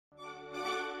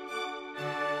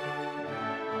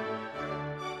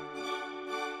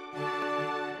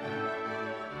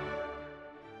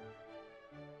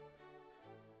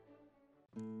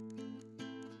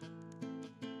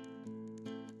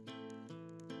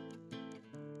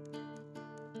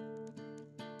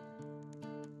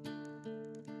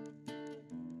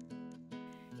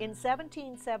In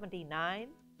 1779,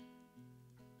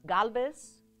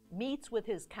 Galvez meets with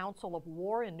his council of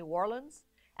war in New Orleans,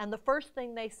 and the first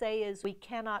thing they say is, we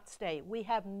cannot stay. We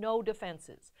have no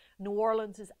defenses. New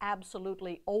Orleans is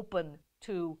absolutely open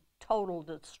to total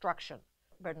destruction.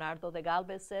 Bernardo de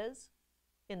Galvez says,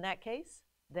 in that case,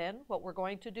 then what we're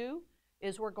going to do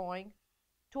is we're going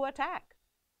to attack.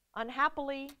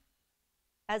 Unhappily,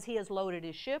 as he has loaded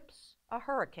his ships, a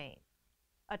hurricane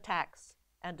attacks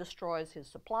and destroys his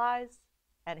supplies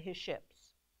and his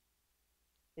ships.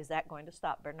 Is that going to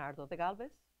stop Bernardo de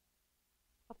Galvez?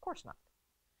 Of course not.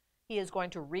 He is going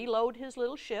to reload his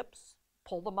little ships,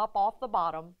 pull them up off the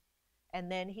bottom,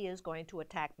 and then he is going to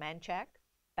attack Manchac,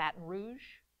 Baton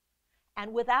Rouge,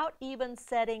 and without even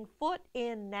setting foot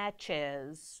in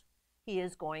Natchez, he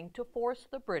is going to force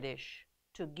the British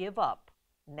to give up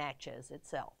Natchez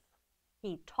itself.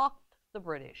 He talked the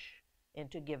British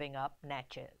into giving up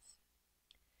Natchez.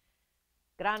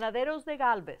 Granaderos de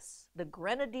Galvez, the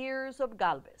Grenadiers of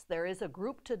Galvez. There is a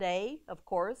group today, of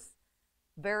course,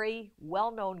 very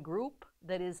well-known group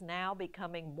that is now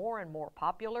becoming more and more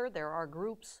popular. There are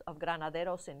groups of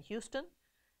Granaderos in Houston,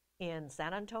 in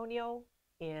San Antonio,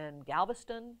 in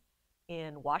Galveston,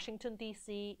 in Washington,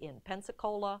 D.C., in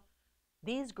Pensacola.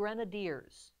 These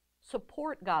Grenadiers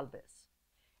support Galvez,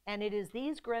 and it is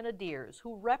these Grenadiers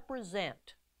who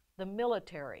represent the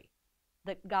military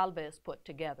that Galvez put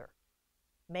together,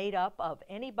 made up of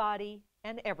anybody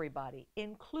and everybody,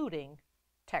 including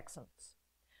Texans.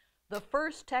 The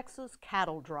first Texas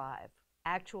cattle drive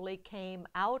actually came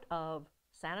out of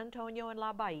San Antonio and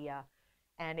La Bahia,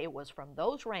 and it was from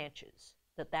those ranches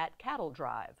that cattle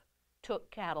drive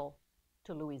took cattle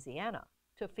to Louisiana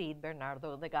to feed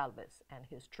Bernardo de Galvez and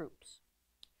his troops.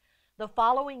 The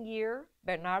following year,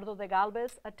 Bernardo de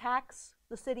Galvez attacks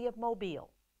the city of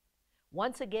Mobile.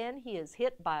 Once again, he is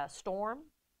hit by a storm.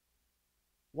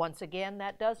 Once again,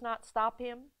 that does not stop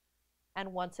him,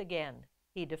 and once again,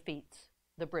 he defeats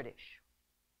the British.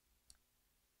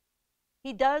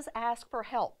 He does ask for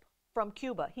help from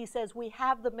Cuba. He says, we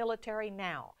have the military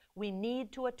now. We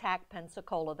need to attack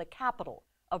Pensacola, the capital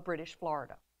of British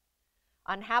Florida.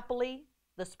 Unhappily,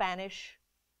 the Spanish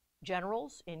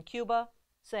generals in Cuba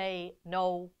say,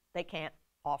 no, they can't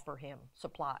offer him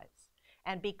supplies.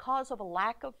 And because of a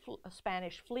lack of a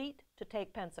Spanish fleet to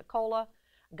take Pensacola,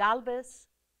 Galvez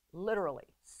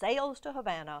literally sails to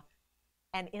Havana,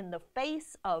 and in the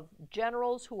face of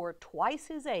generals who are twice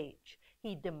his age,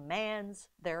 he demands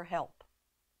their help.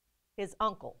 His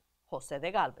uncle, José de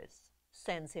Galvez,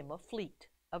 sends him a fleet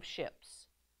of ships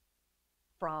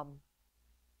from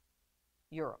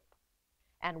Europe.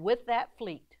 And with that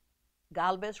fleet,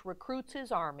 Galvez recruits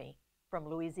his army from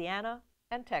Louisiana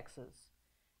and Texas,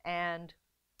 and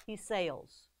he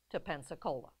sails to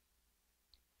Pensacola.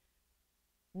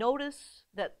 Notice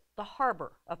that the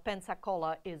harbor of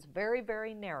Pensacola is very,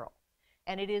 very narrow,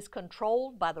 and it is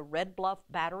controlled by the Red Bluff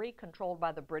Battery, controlled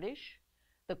by the British,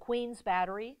 the Queen's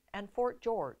Battery, and Fort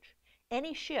George.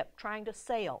 Any ship trying to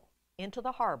sail into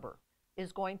the harbor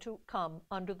is going to come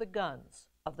under the guns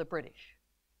of the British.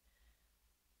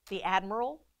 The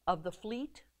admiral of the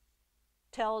fleet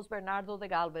tells Bernardo de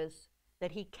Galvez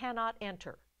that he cannot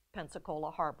enter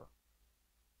Pensacola harbor.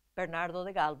 Bernardo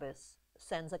de Galvez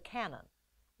sends a cannon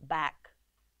back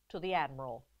to the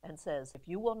admiral and says, if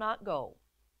you will not go,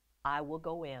 I will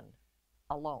go in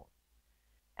alone.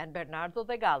 And Bernardo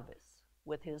de Galvez,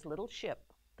 with his little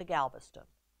ship, the Galveston,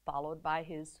 followed by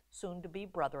his soon-to-be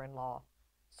brother-in-law,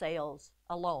 sails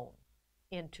alone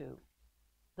into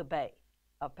the Bay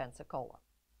of Pensacola.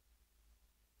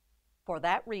 For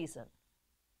that reason,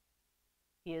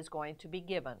 he is going to be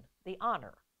given the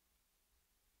honor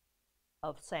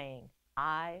of saying,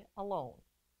 I alone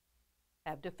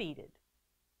have defeated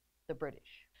the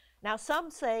British. Now,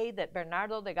 some say that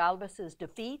Bernardo de Galvez's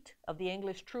defeat of the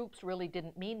English troops really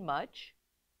didn't mean much,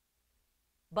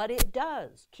 but it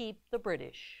does keep the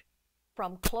British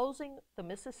from closing the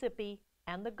Mississippi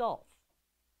and the Gulf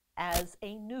as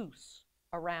a noose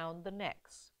around the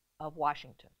necks of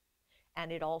Washington.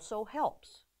 And it also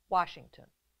helps Washington.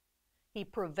 He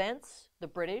prevents the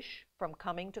British from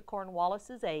coming to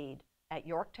Cornwallis's aid at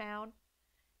Yorktown,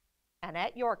 and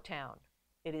at Yorktown,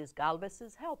 it is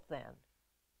Galvez's help then,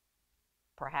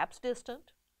 perhaps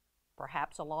distant,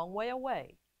 perhaps a long way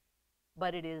away,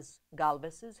 but it is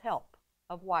Galvez's help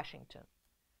of Washington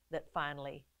that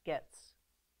finally gets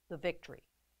the victory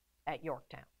at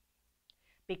Yorktown.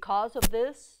 Because of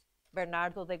this,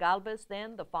 Bernardo de Galvez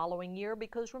then, the following year,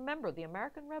 because remember, the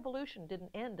American Revolution didn't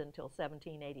end until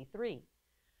 1783.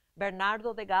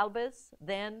 Bernardo de Galvez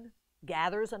then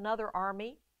gathers another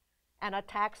army and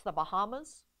attacks the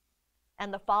Bahamas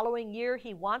And the following year,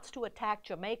 he wants to attack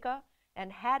Jamaica,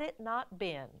 and had it not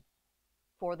been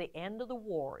for the end of the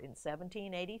war in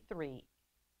 1783,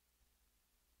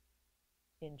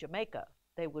 in Jamaica,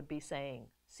 they would be saying,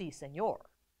 "Si,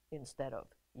 senor," instead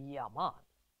of "Ya, man."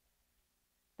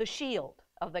 The shield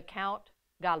of the Count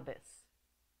Galvez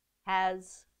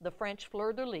has the French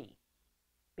fleur-de-lis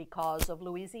because of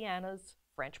Louisiana's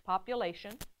French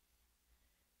population.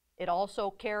 It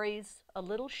also carries a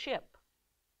little ship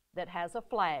that has a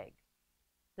flag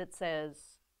that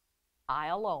says, "I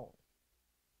alone,"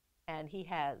 and he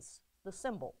has the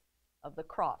symbol of the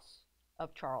cross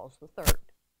of Charles III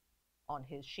on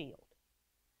his shield.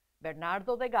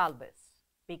 Bernardo de Galvez,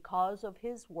 because of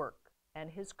his work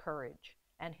and his courage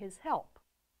and his help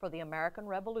for the American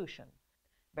Revolution,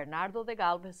 Bernardo de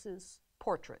Galvez's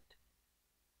portrait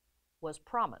was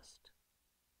promised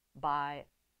by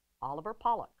Oliver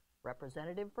Pollock,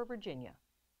 representative for Virginia,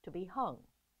 to be hung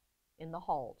in the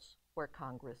halls where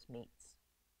Congress meets.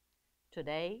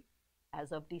 Today,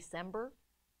 as of December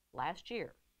last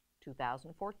year,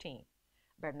 2014,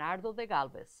 Bernardo de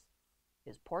Galvez,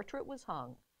 his portrait was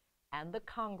hung, and the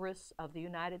Congress of the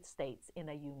United States, in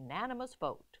a unanimous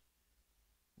vote,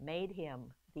 made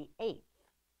him the 8th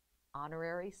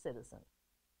honorary citizen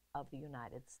of the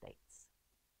United States.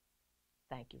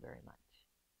 Thank you very much.